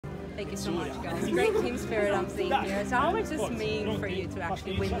Thank you so much, guys. Great team spirit I'm seeing here. So how much does this mean for you to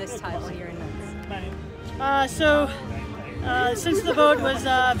actually win this title here in Lens? Since the boat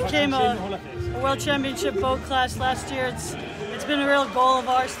became a World Championship boat class last year, it's been a real goal of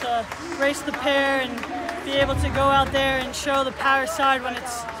ours to race the pair and be able to go out there and show the power side when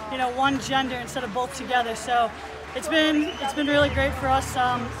it's one gender instead of both together. So it's been really great for us.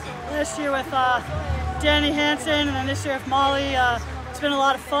 Last year with Danny Hansen and then this year with Molly, it's been a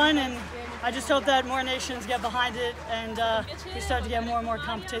lot of fun, and I just hope that more nations get behind it and we start to get more and more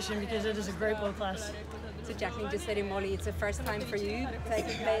competition, because it is a great boat class. So Jaclyn just said, Molly, it's the first time for you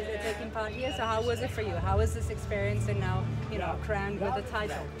taking part here. So how was it for you? How was this experience, and now crowned with the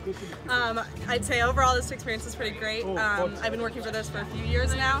title? I'd say overall this experience is pretty great. I've been working for this for a few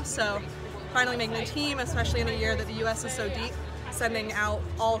years now, so finally making the team, especially in a year that the U.S. is so deep, sending out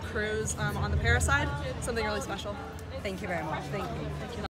all crews on the para side, something really special. Thank you very much. Thank you.